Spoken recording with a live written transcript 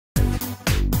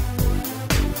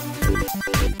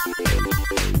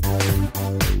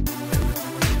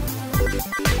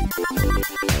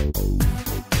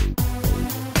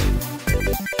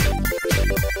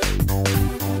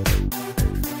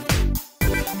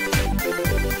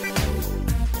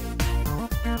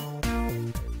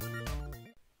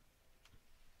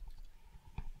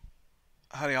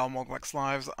Howdy all Moglex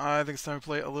Lives. I think it's time to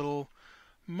play a little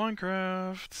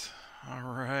Minecraft.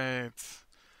 Alright.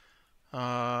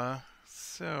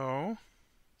 So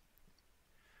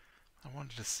I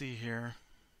wanted to see here.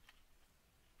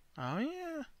 Oh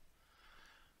yeah.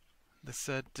 They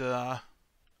said so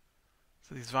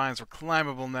these vines were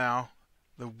climbable now.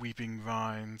 The weeping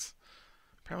vines.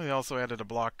 Apparently they also added a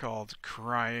block called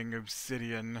Crying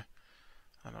Obsidian.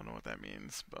 I don't know what that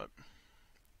means, but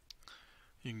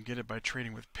you can get it by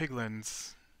trading with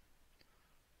piglins.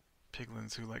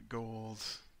 Piglins who like gold.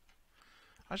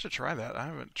 I should try that. I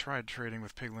haven't tried trading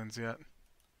with piglins yet.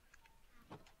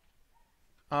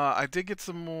 I did get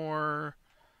some more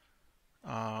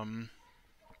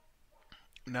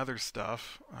nether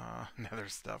stuff. Nether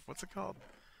stuff. What's it called?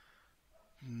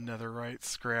 Netherite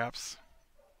scraps.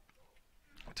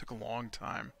 It took a long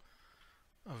time.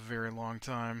 A very long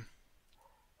time.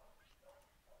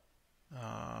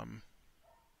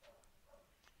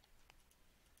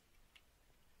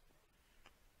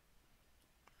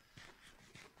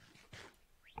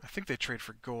 I think they trade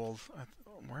for gold.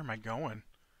 Where am I going?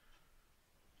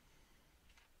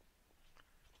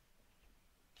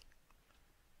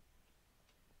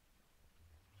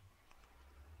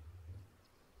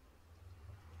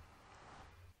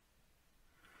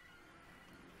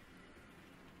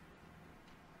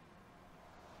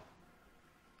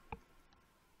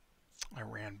 I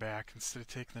ran back instead of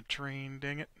taking the train,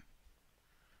 dang it.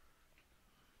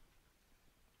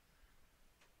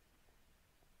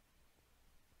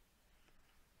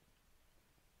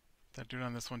 Did I do it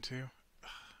on this one too?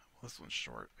 Well, this one's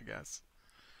short, I guess.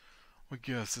 I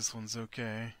guess this one's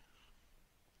okay.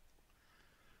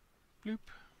 Bloop.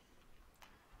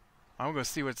 I'm gonna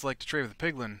see what it's like to trade with a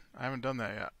piglin. I haven't done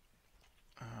that yet.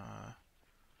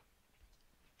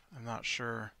 I'm not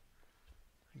sure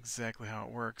exactly how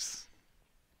it works.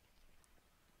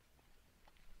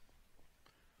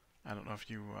 I don't know if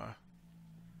you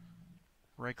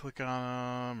right-click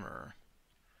on them or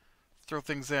throw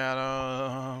things at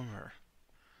them or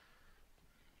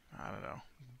I don't know,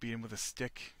 beat them with a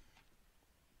stick.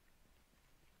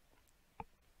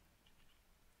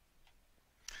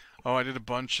 Oh, I did a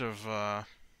bunch of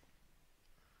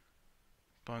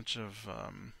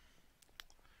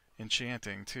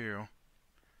enchanting too,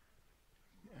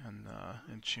 and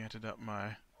enchanted up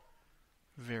my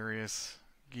various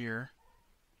gear.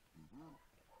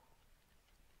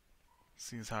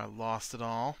 Seems how I lost it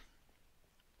all.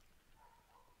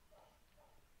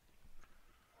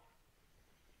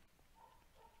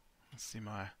 Let's see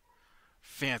my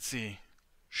fancy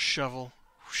shovel.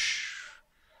 Whoosh.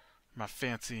 My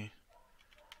fancy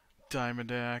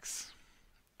diamond axe.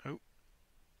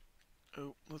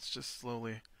 Oh, let's just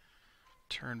slowly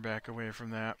turn back away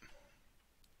from that.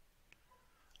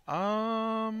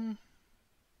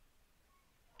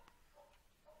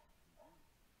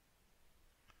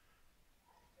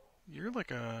 You're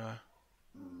like a...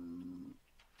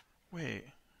 Wait.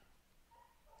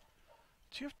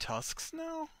 Do you have tusks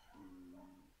now?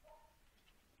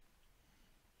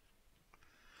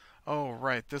 Oh,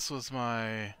 right. This was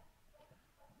my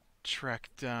trek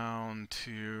down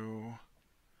to...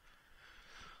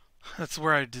 That's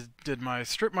where I did my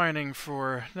strip mining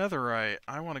for Netherite.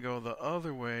 I want to go the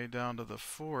other way down to the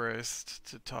forest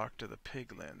to talk to the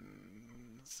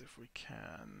piglins, if we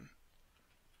can.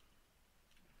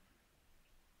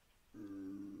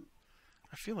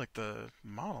 I feel like the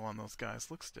model on those guys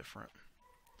looks different.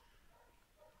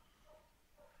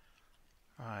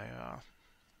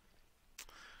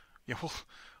 Yeah,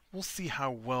 we'll see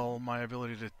how well my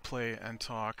ability to play and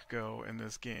talk go in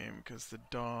this game, because the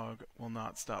dog will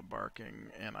not stop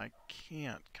barking, and I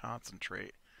can't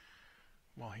concentrate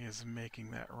while he is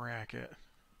making that racket.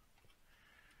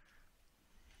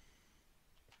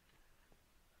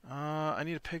 I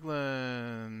need a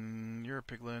piglin. You're a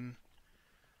piglin.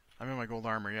 I'm in my gold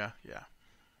armor, yeah? Yeah.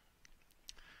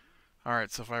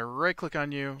 Alright, so if I right-click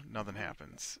on you, nothing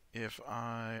happens. If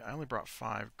I only brought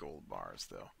 5 gold bars,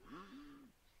 though.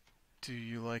 Do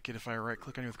you like it if I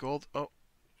right-click on you with gold? Oh,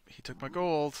 he took my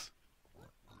gold.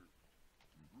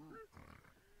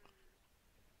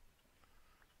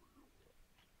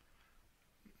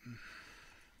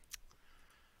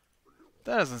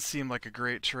 That doesn't seem like a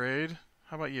great trade.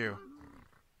 How about you?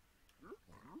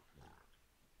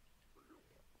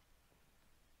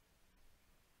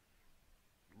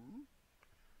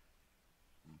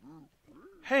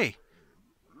 Hey!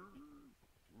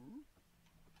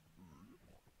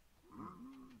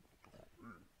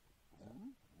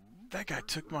 That guy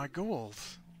took my gold.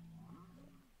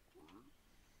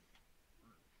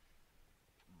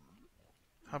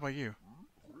 How about you?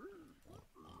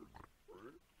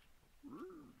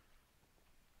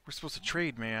 We're supposed to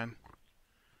trade, man.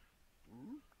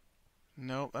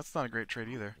 No, that's not a great trade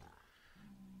either.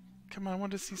 Come on, I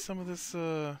wanted to see some of this,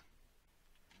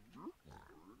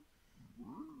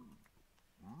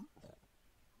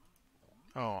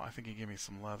 Oh, I think he gave me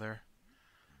some leather.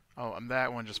 Oh, and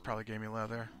that one just probably gave me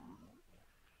leather.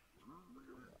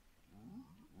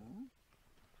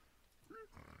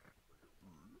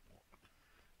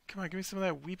 Come on, give me some of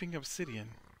that weeping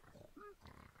obsidian.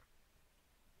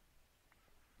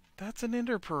 That's an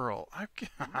ender pearl. I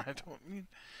don't need...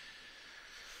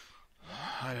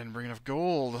 I didn't bring enough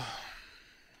gold.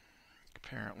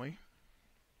 Apparently.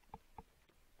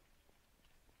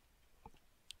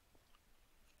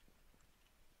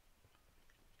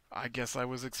 I guess I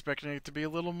was expecting it to be a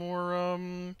little more,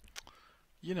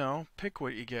 you know, pick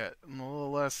what you get. And a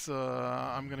little less,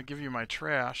 I'm gonna give you my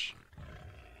trash.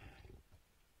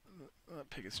 That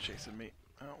pig is chasing me.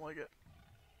 I don't like it.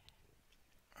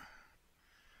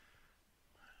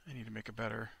 I need to make a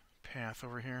better path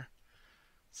over here.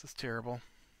 This is terrible.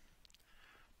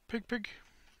 Pig, pig.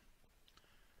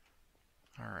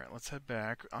 Alright, let's head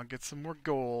back. I'll get some more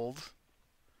gold.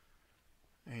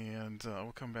 And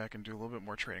we'll come back and do a little bit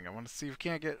more trading. I want to see if we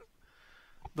can't get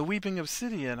the Weeping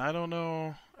Obsidian. I don't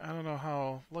know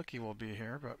how lucky we'll be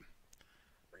here, but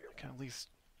I can at least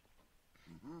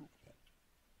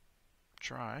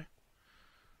try.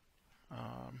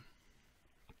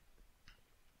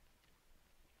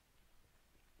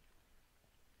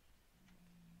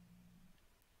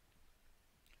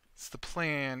 It's the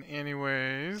plan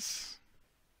anyways.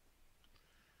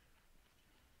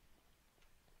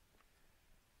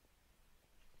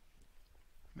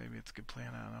 Maybe it's a good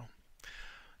plan, I don't know.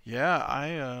 Yeah,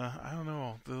 I don't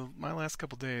know. My last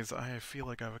couple days, I feel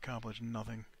like I've accomplished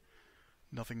nothing.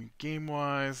 Nothing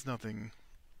game-wise, nothing...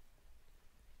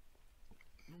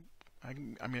 I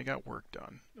mean, I got work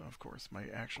done, of course, my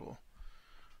actual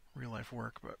real-life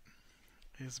work, but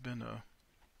it's been a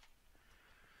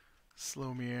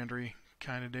slow, meandering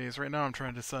kind of days. Right now, I'm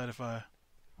trying to decide if I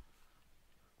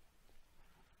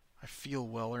feel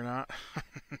well or not.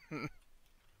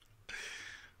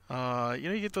 You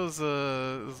know, you get those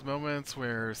moments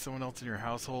where someone else in your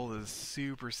household is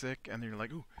super sick, and you're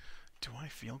like, "Ooh, do I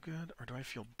feel good or do I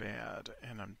feel bad?"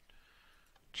 And I'm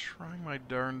trying my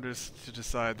darndest to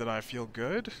decide that I feel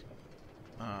good,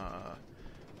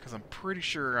 because I'm pretty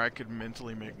sure I could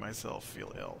mentally make myself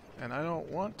feel ill, and I don't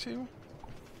want to.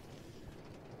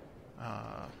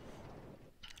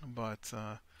 But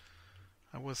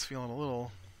I was feeling a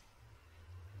little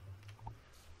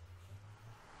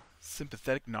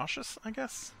sympathetic nauseous, I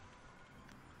guess.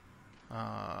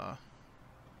 Alright,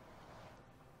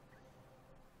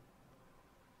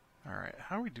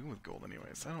 how are we doing with gold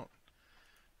anyways? I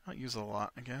don't use it a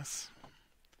lot, I guess.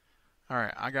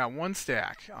 Alright, I got one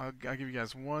stack. I'll give you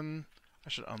guys one. I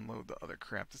should unload the other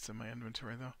crap that's in my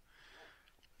inventory, though.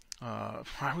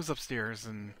 I was upstairs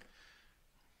and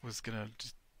was gonna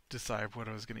decide what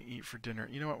I was gonna eat for dinner.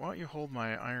 You know what? Why don't you hold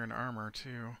my iron armor,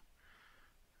 too?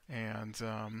 And,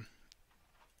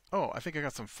 oh, I think I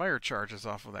got some fire charges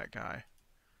off of that guy.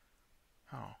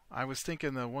 Oh, I was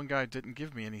thinking the one guy didn't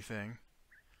give me anything.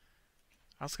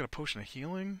 I also got a potion of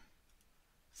healing.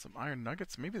 Some iron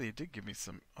nuggets. Maybe they did give me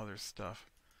some other stuff.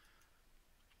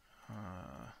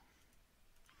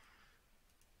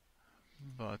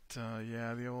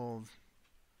 Yeah, the old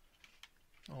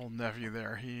nephew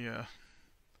there, he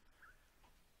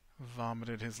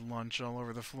vomited his lunch all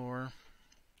over the floor.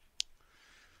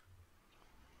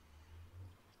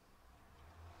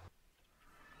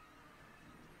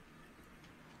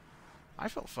 I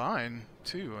felt fine,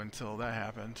 too, until that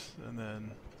happened, and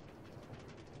then...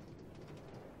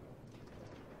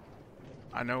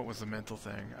 I know it was a mental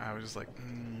thing. I was just like,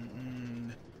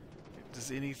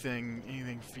 does anything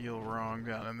feel wrong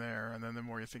down in there? And then the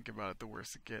more you think about it, the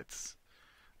worse it gets.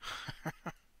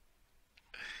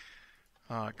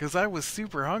 Because I was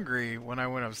super hungry when I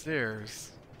went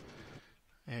upstairs.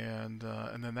 And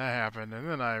then that happened, and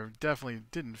then I definitely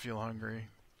didn't feel hungry.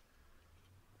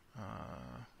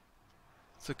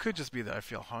 So it could just be that I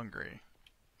feel hungry,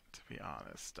 to be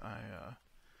honest.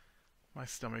 My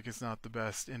stomach is not the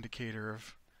best indicator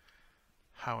of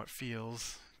how it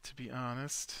feels, to be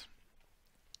honest.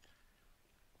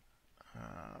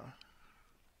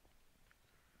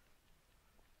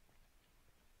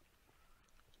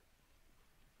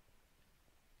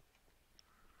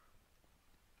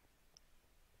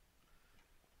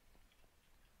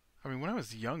 I mean, when I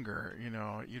was younger, you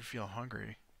know, you'd feel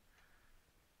hungry.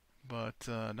 But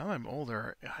now that I'm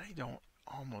older, I don't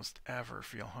almost ever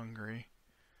feel hungry.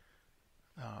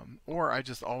 Or I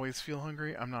just always feel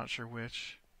hungry. I'm not sure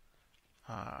which.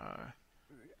 Uh,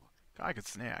 I could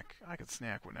snack. I could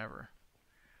snack whenever.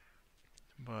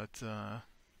 But,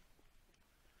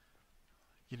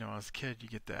 you know, as a kid, you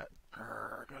get that,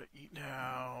 gotta eat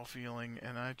now feeling.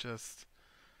 And I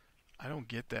don't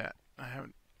get that. I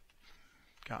haven't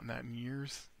gotten that in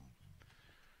years.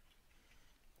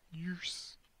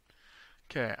 Years.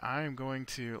 Okay, I'm going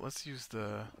to, let's use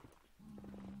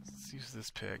this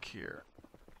pick here.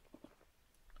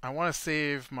 I want to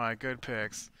save my good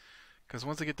picks, because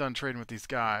once I get done trading with these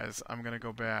guys, I'm going to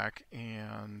go back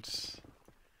and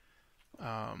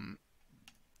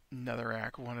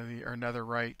netherite one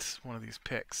of these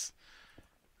picks.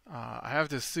 I have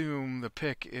to assume the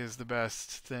pick is the best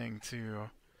thing to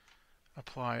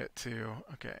apply it to.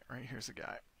 Okay, right here's a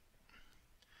guy.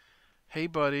 Hey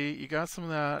buddy, you got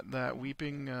some of that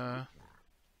weeping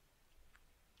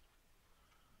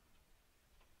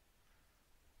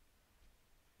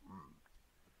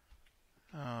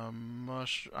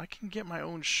I can get my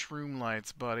own shroom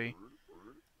lights, buddy.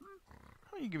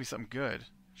 Why don't you give me something good?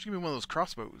 Just give me one of those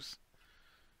crossbows.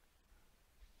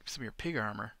 Give me some of your pig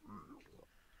armor.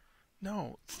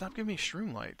 No, stop giving me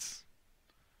shroom lights.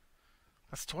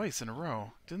 That's twice in a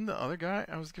row. Didn't the other guy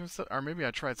I was giving some, or maybe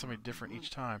I tried something different each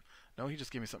time. No, he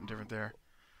just gave me something different there.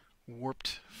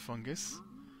 Warped fungus.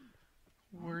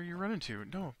 Where are you running to?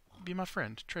 No, be my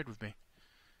friend. Trade with me.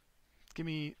 Give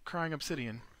me crying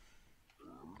obsidian.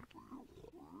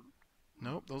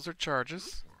 Nope, those are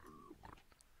charges.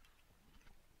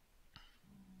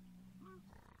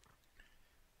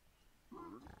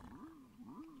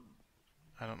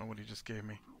 I don't know what he just gave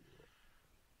me.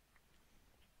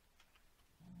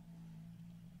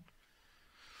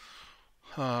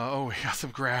 Oh, we got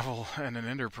some gravel and an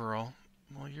ender pearl.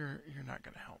 Well, you're not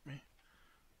gonna help me.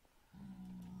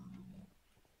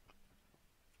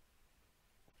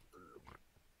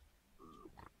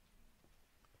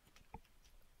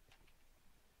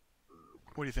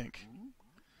 What do you think?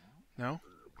 No?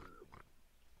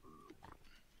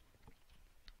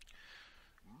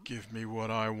 Give me what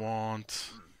I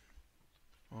want.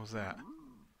 What was that?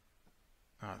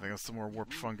 Oh, I think that's some more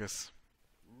warped fungus.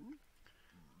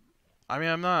 I mean,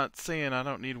 I'm not saying I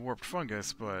don't need warped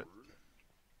fungus, but...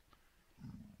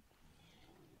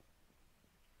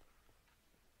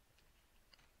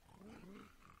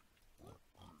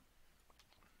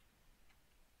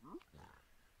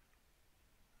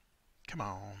 Come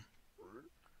on.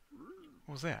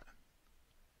 What was that?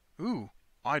 Ooh,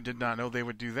 I did not know they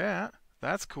would do that.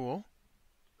 That's cool.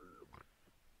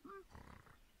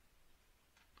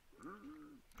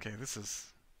 Okay, this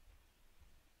is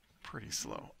pretty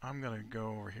slow. I'm gonna go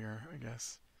over here, I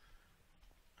guess.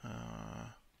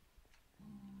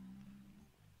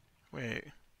 Wait.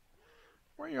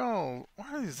 Why are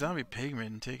these zombie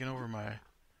pigmen taking over my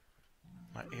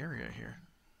area here?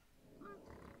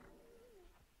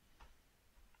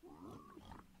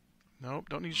 Nope,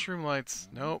 don't need shroom lights.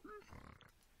 Nope.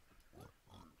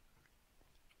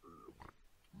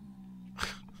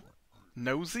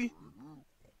 Nosy?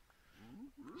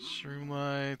 Shroom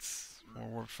lights, more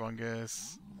warped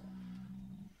fungus.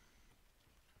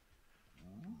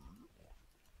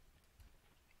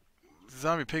 The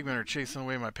zombie pigmen are chasing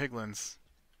away my piglins.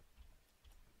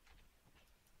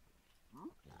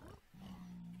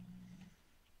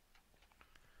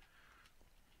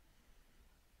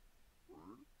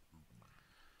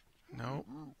 Nope.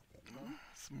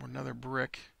 Some more another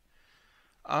brick.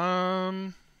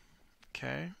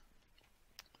 Okay.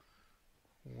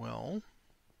 Well.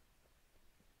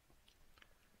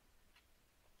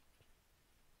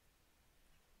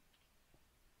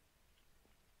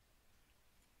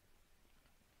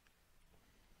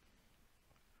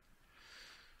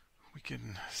 We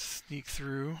can sneak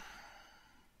through.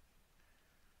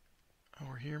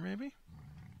 Over here, maybe?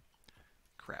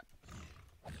 Crap.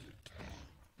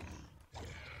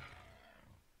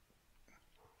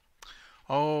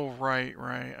 Oh, right.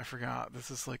 I forgot. This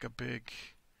is like a big...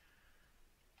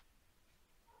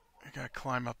 I gotta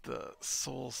climb up the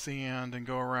soul sand and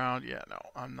go around. Yeah, no,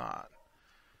 I'm not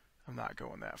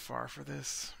going that far for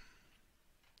this.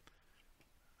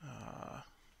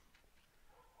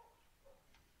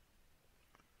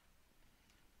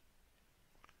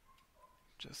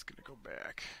 Just gonna go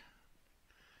back.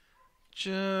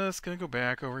 Just gonna go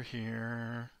back over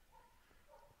here.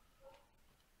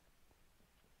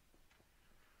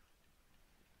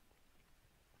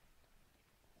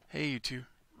 Hey, you two.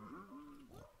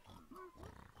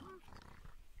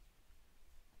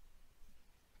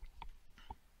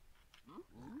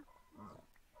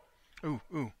 Ooh,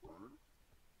 ooh.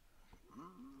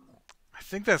 I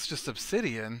think that's just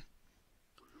obsidian.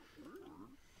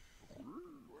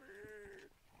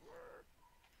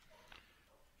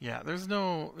 Yeah, there's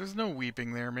no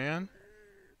weeping there, man.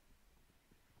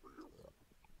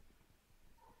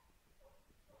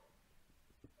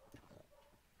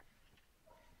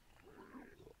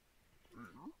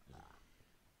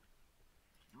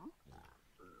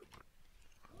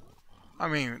 I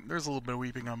mean, there's a little bit of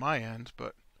weeping on my end,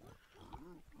 but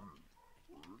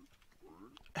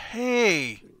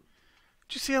hey,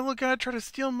 did you see that little guy try to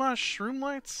steal my shroom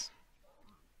lights?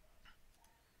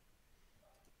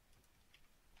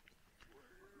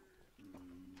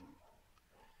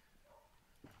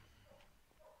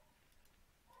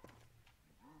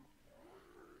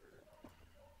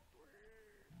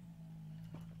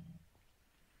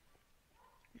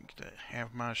 You get to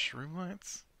have my shroom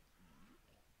lights?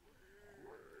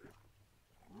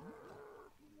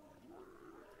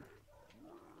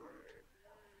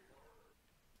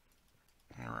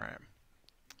 Alright.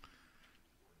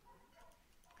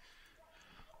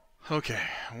 Okay,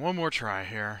 one more try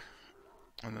here.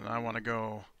 And then I want to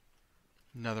go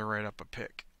netherite up a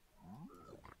pick.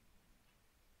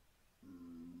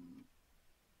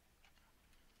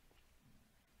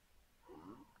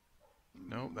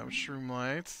 Nope, that was shroom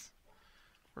lights.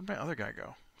 Where'd my other guy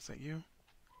go? Is that you?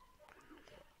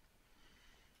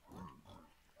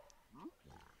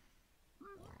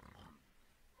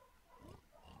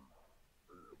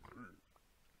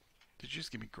 Did you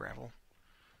just give me gravel?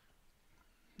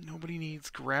 Nobody needs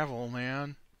gravel,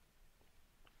 man.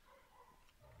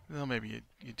 Well, maybe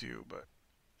you do, but...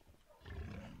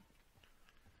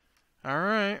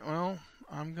 Alright, well,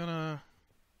 I'm gonna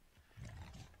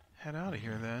head out of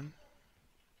here then.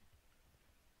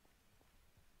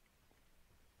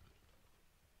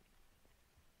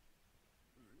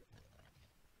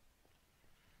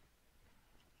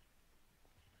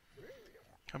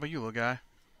 How about you, little guy?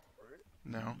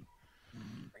 No.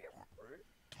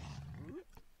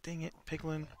 Dang it,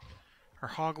 Piglin. Or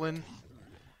Hoglin.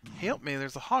 Help me,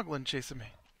 there's a Hoglin chasing me.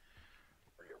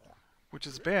 Which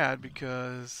is bad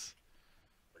because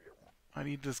I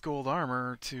need this gold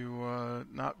armor to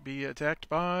not be attacked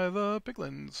by the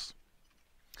Piglins.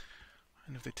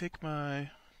 And if they take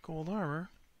my gold armor,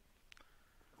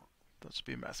 that'll just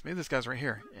be a mess. Maybe this guy's right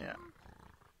here. Yeah.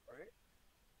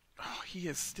 Oh, he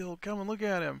is still coming. Look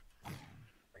at him.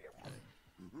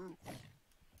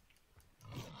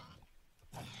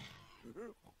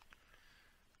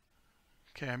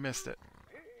 Okay, I missed it.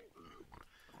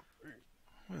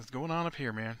 What is going on up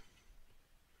here, man?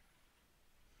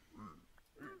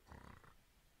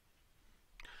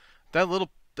 That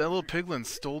little piglin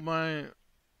stole my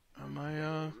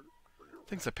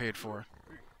things I paid for.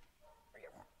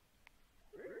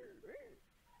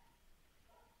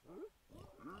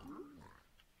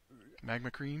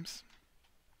 Magma creams.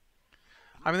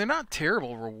 I mean, they're not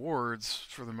terrible rewards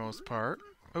for the most part.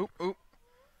 Oh, oh.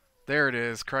 There it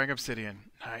is. Crying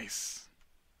obsidian. Nice.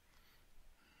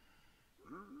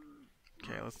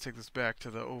 Okay, let's take this back to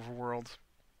the overworld.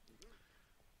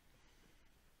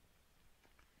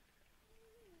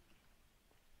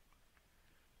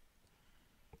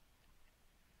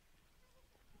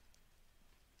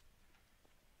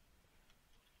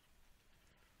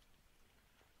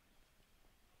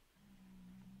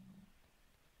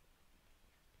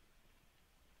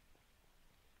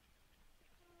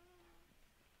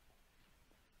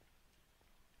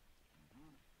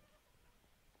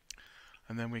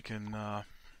 And then we can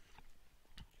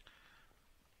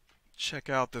check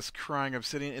out this crying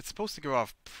obsidian. It's supposed to go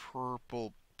off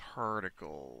purple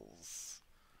particles,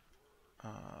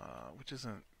 which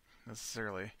isn't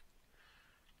necessarily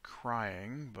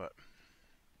crying, but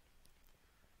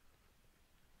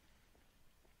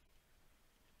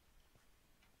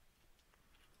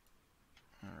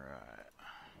alright.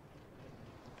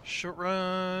 Short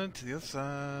run to the other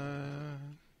side.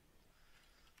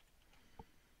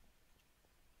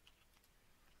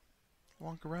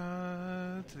 Long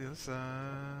ride to the other side.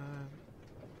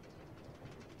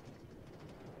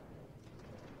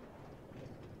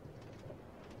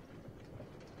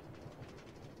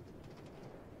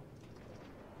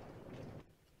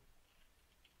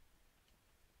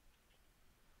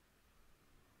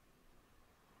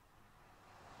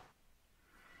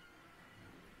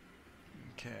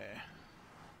 Okay.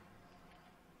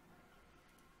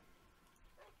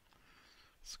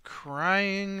 It's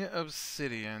crying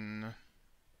obsidian.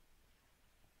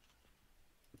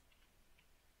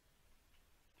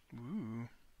 Ooh.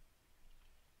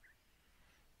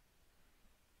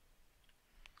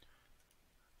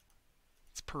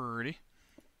 It's pretty.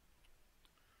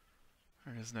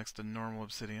 There it is next to normal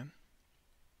obsidian.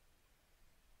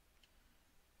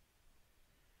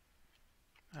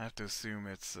 I have to assume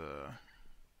it's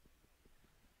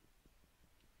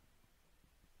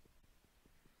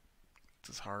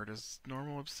as hard as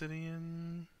normal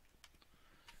obsidian.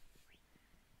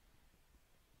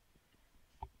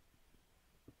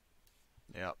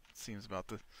 Yep, seems about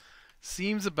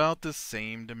the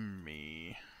same to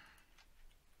me.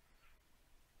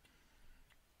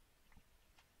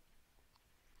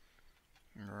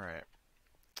 Alright.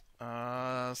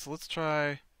 So let's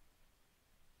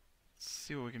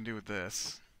see what we can do with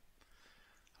this.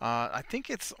 I think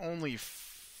it's only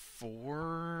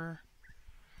four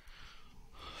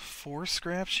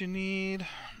scraps you need,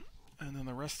 and then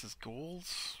the rest is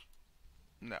golds.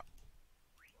 No,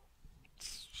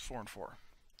 it's 4 and 4.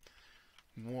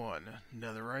 1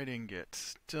 netherite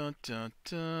ingot. Dun dun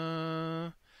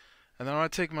dun. And then I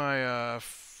want to take my I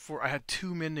had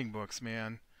 2 mending books,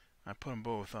 man. I put them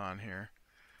both on here.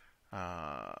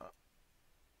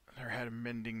 Never had a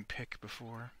mending pick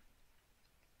before.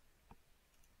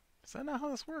 Is that not how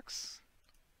this works?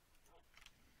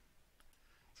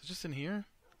 Is it just in here?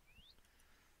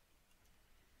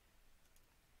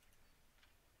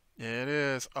 Yeah, it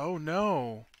is. Oh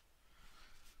no.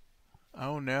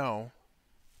 Oh no.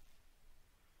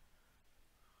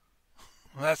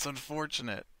 Well, that's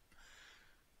unfortunate.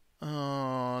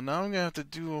 Oh, now I'm gonna have to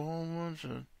do a whole bunch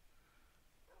of...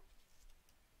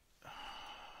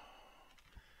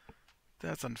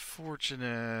 That's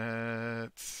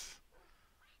unfortunate.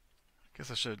 Guess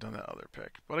I should have done that other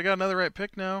pick. But I got another right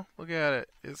pick now. Look at it.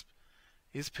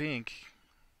 It's pink.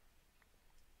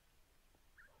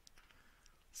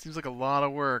 Seems like a lot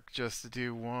of work just to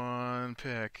do one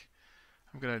pick.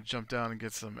 I'm gonna jump down and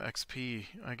get some XP,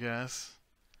 I guess.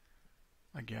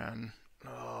 Again.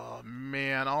 Oh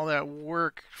man, all that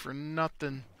work for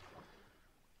nothing.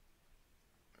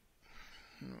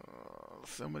 Oh,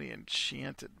 so many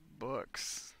enchanted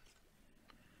books.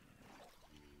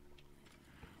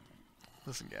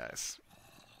 Listen, guys.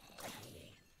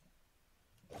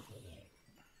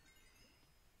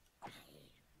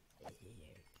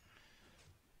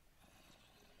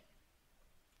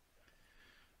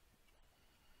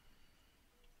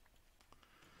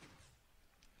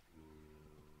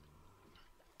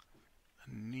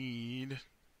 I need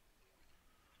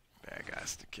bad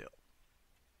guys to kill.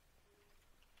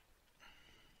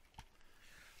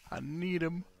 I need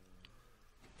them.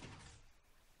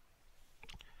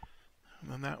 And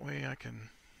then that way I can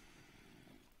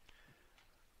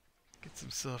get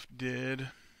some stuff did.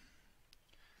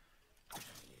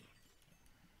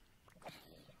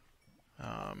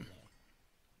 Oh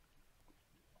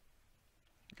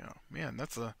man,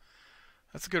 that's a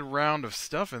good round of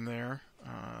stuff in there.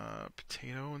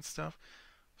 Potato and stuff. I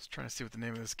was trying to see what the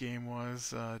name of this game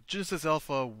was. Genesis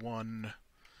Alpha 1.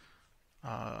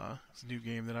 It's a new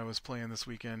game that I was playing this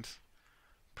weekend.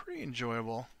 Pretty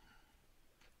enjoyable.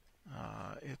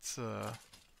 It's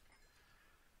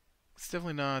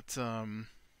definitely not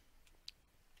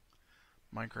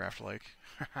Minecraft-like.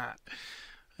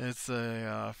 It's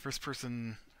a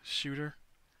first-person shooter,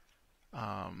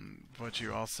 but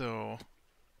you also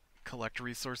collect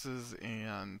resources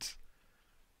and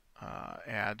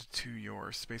add to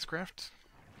your spacecraft.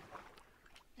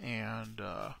 And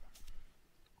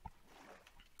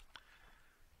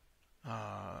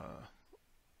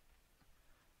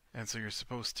so you're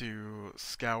supposed to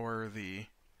scour the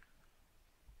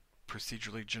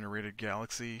procedurally generated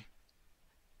galaxy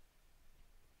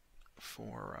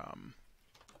for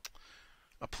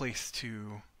a place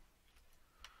to...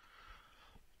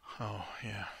 Oh,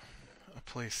 yeah. A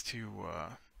place to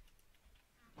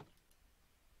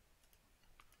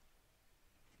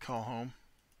call home.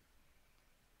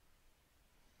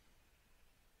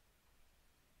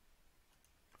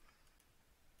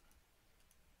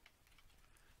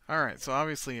 Alright, so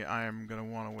obviously I'm going to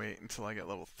want to wait until I get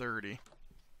level 30.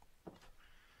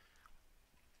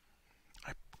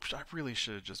 I really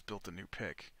should have just built a new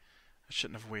pick. I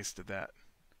shouldn't have wasted that.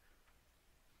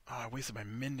 Oh, I wasted my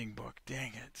mending book.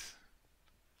 Dang it.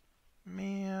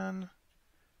 Man.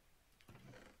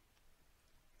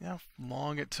 You know how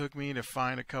long it took me to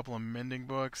find a couple of mending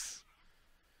books?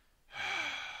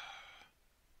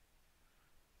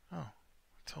 Oh, I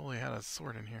totally had a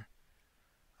sword in here.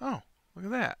 Oh, look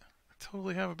at that. I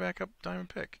totally have a backup diamond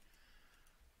pick.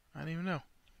 I didn't even know.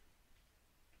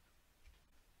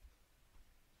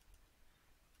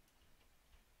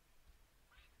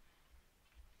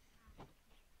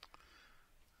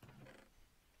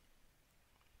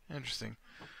 Interesting.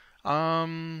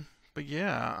 But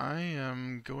yeah, I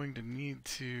am going to need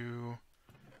to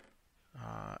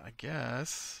I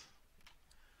guess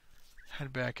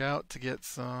head back out to get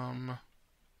some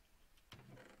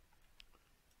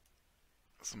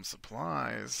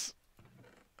supplies,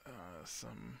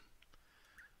 some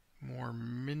more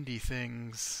Mindy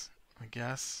things, I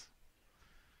guess.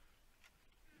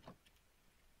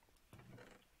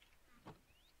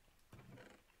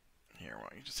 Here, why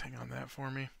don't you just hang on that for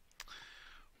me?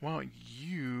 Why don't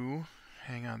you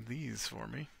hang on these for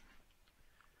me?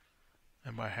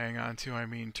 And by hang on to, I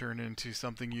mean turn into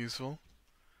something useful.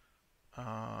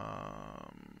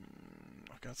 I've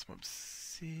got some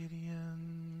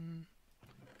obsidian.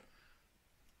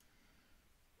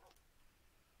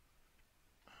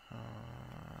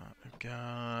 I've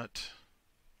got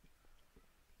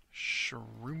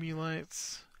shroomy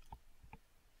lights.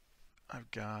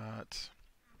 I've got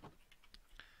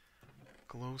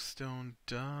glowstone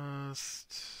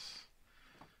dust.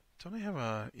 Don't I have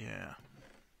a... yeah.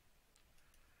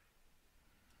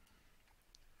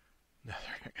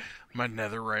 My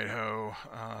netherite hoe.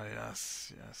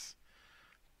 Yes, yes.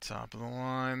 Top of the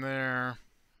line there.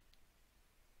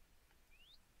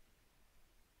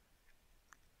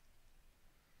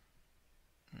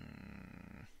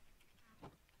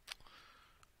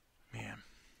 Man.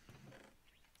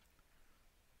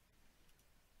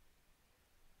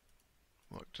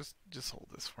 Look, just hold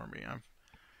this for me. I'm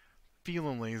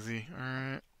feeling lazy.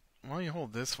 Alright. Why don't you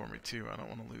hold this for me too? I don't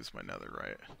want to lose my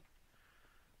netherite.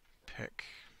 Pick.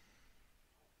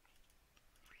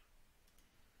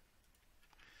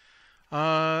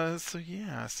 So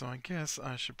yeah, so I guess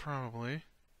I should probably...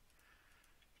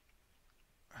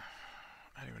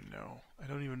 I don't even know. I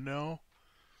don't even know.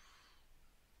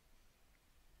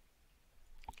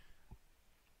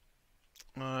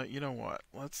 You know what?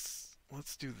 Let's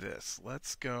do this.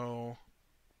 Let's go...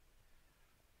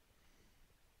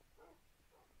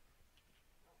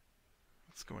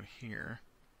 let's go in here.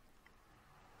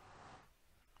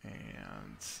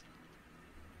 And...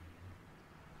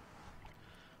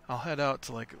 I'll head out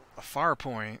to like a far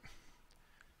point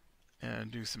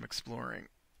and do some exploring.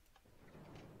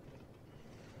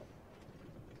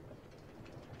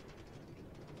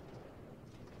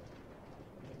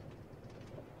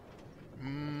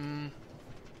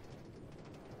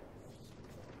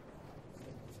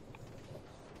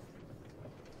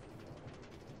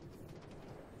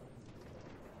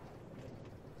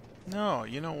 No,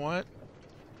 you know what?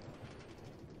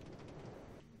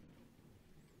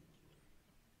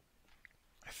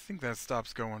 I think that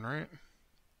stops going, right?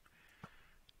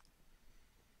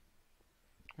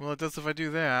 Well, it does if I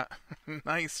do that.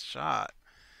 Nice shot.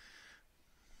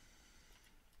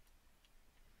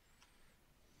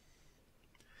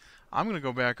 I'm going to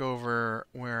go back over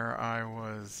where I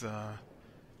was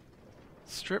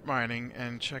strip mining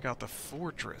and check out the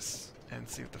fortress and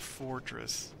see if the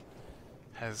fortress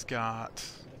has got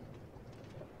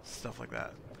stuff like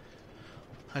that.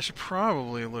 I should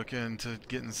probably look into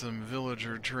getting some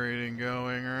villager trading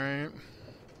going, right?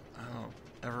 I don't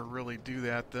ever really do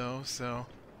that though, so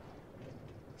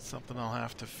something I'll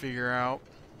have to figure out.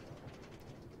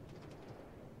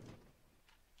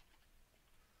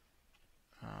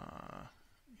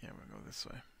 Yeah, we'll go this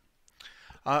way.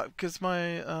 Because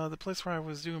my the place where I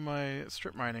was doing my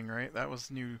strip mining, right? That was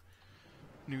new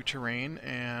terrain,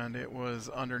 and it was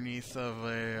underneath of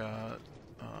a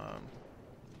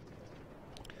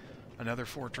another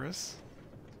fortress.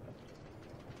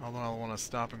 Although I'll want to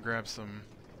stop and grab some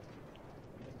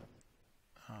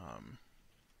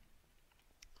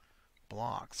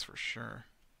blocks for sure.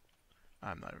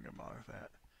 I'm not even gonna bother with that.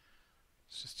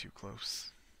 It's just too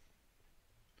close.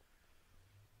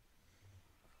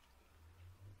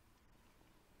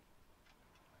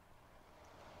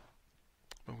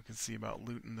 But we can see about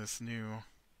looting this new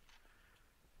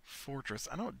fortress.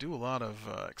 I don't do a lot of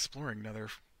exploring nether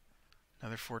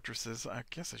fortresses. I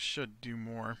guess I should do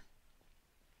more.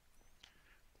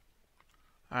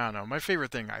 I don't know. My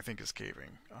favorite thing, I think, is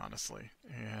caving, honestly.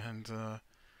 And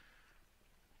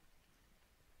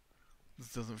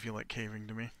this doesn't feel like caving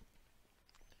to me.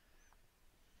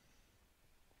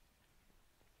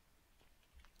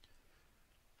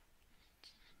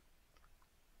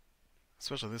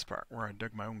 Especially this part, where I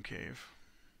dug my own cave.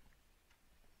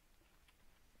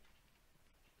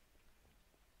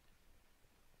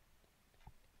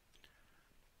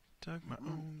 Dug my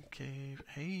own cave.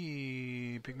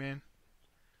 Hey, big man.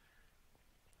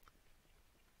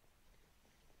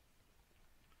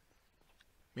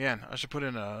 Man, I should put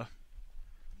in a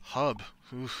hub.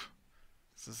 Oof.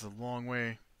 This is a long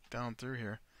way down through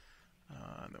here.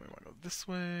 And then we want to go this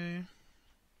way.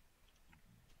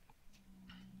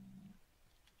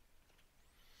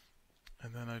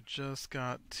 And then I just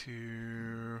got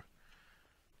to...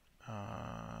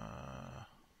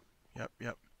 Yep. We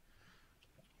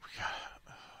got...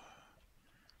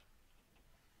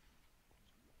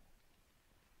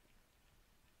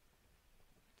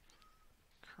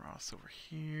 Cross over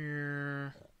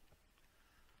here.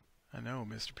 I know,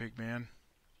 Mr. Pigman.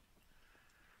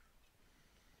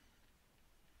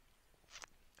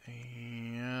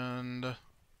 And...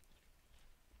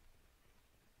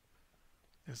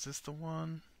 Is this the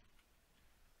one?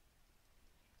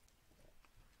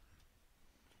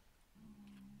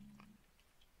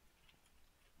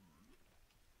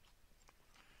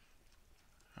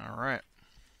 Alright.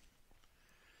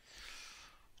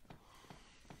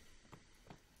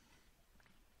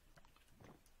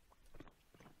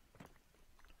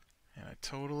 And I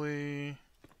totally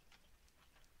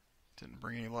didn't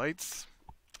bring any lights.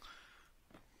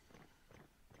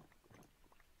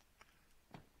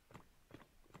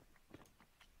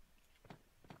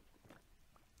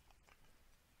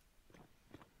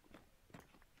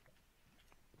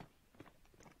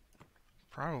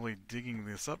 Probably digging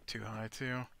this up too high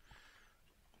too.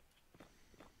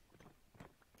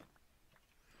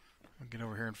 I'll get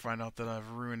over here and find out that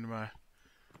I've ruined my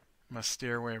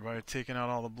stairway by taking out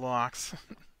all the blocks.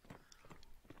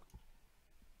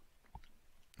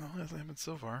 Well, it hasn't happened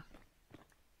so far.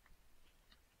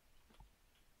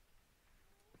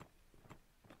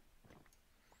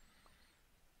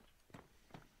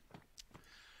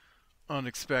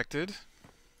 Unexpected.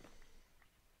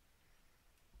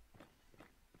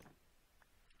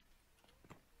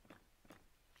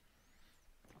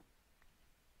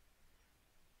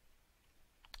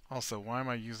 Also, why am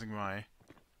I using my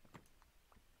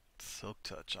Silk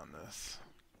Touch on this?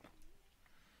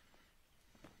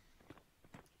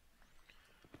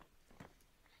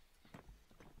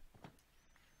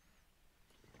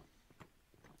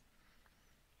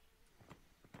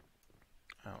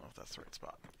 I don't know if that's the right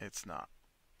spot. It's not.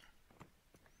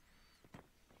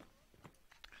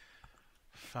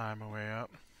 Find my way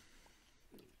up.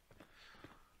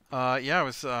 Yeah, I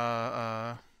was,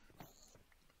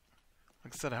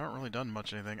 like I said, I haven't really done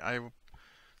much anything. I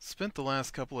spent the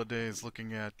last couple of days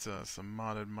looking at some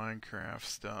modded Minecraft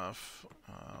stuff.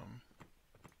 A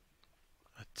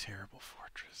terrible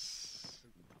fortress.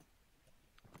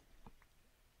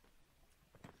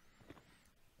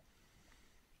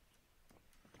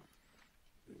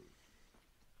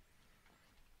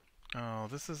 Oh,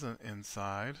 this isn't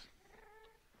inside.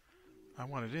 I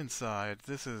want it inside.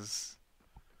 This is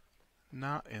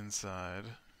not inside.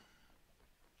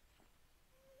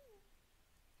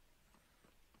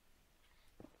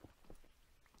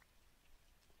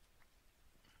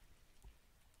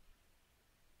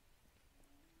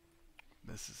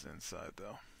 This is inside,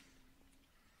 though.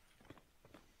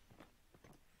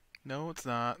 No, it's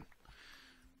not.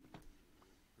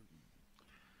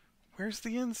 Where's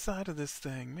the inside of this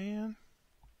thing, man?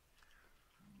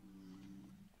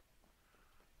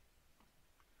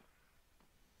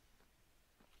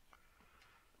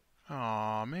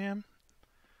 Aw, man.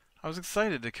 I was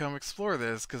excited to come explore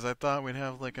this because I thought we'd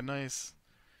have like a nice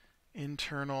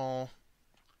internal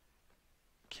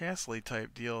castle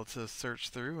type deal to search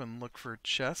through and look for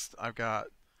chests. I've got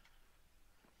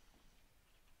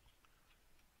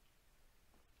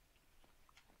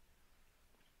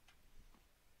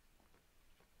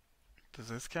does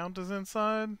this count as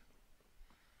inside?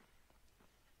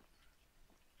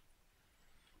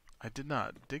 I did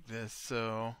not dig this,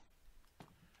 so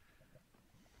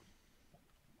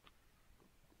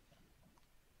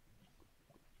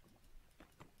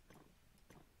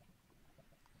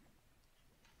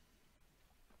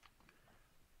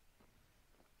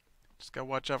just gotta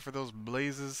watch out for those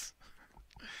blazes.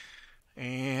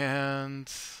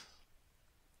 And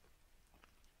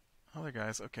other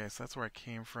guys. Okay, so that's where I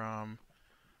came from.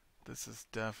 This is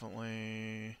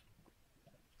definitely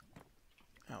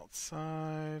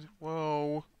outside.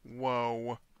 Whoa.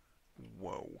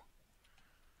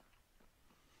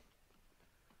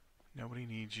 Nobody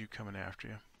needs you coming after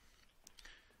you.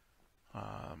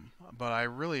 But I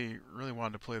really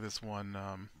wanted to play this one.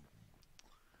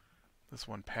 This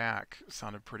one pack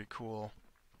sounded pretty cool.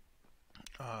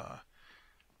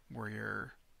 Where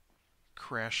you're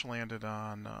crash landed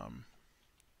on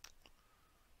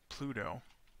Pluto,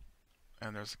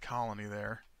 and there's a colony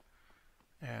there,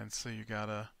 and so you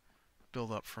gotta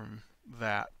build up from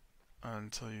that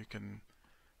until you can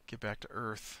get back to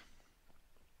Earth.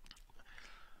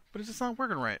 But it's just not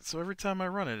working right, so every time I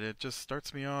run it, it just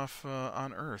starts me off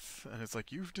on Earth, and it's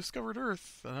like, you've discovered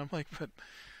Earth, and I'm like, but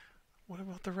what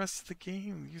about the rest of the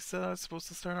game? You said I was supposed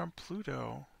to start on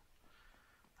Pluto.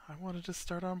 I wanted to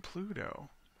start on Pluto.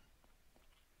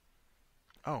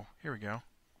 Oh, here we go.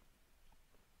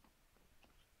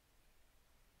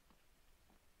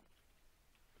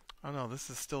 Oh no, this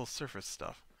is still surface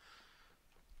stuff.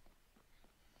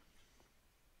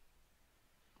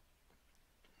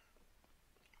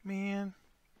 Man.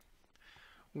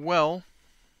 Well,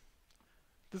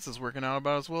 this is working out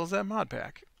about as well as that mod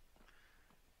pack.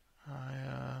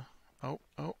 Oh.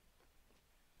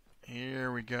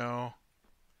 Here we go.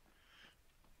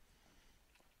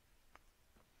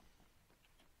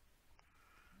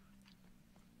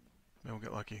 Maybe we'll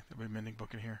get lucky. There'll be a mending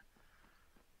book in here.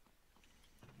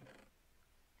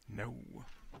 No.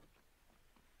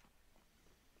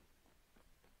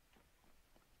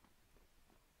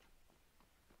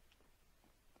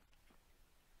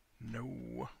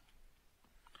 No.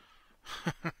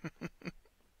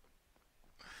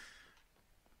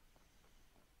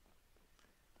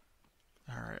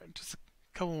 Alright, just a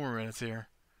couple more minutes here.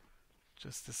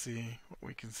 Just to see what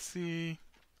we can see.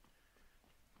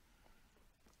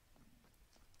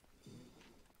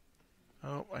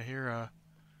 Oh, I hear a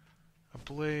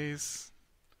blaze.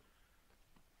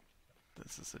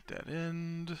 This is a dead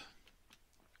end.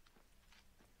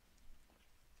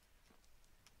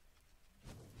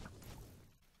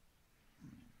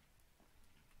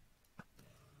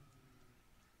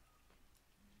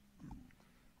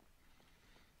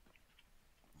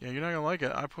 Yeah, you're not gonna like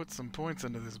it. I put some points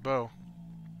into this bow.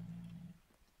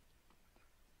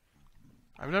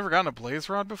 I've never gotten a blaze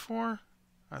rod before.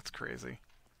 That's crazy.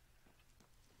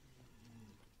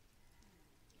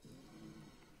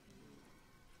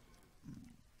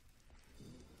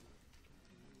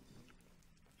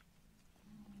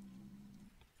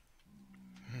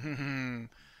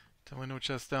 Definitely no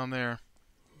chest down there.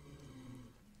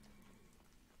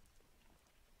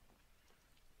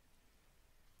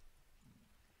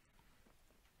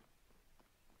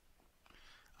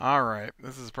 Alright,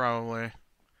 this is probably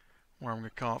where I'm going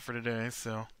to call it for today.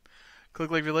 So,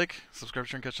 click like if you like, subscribe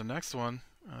and catch the next one.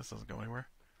 This doesn't go anywhere.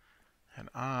 And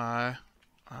I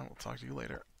will talk to you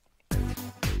later.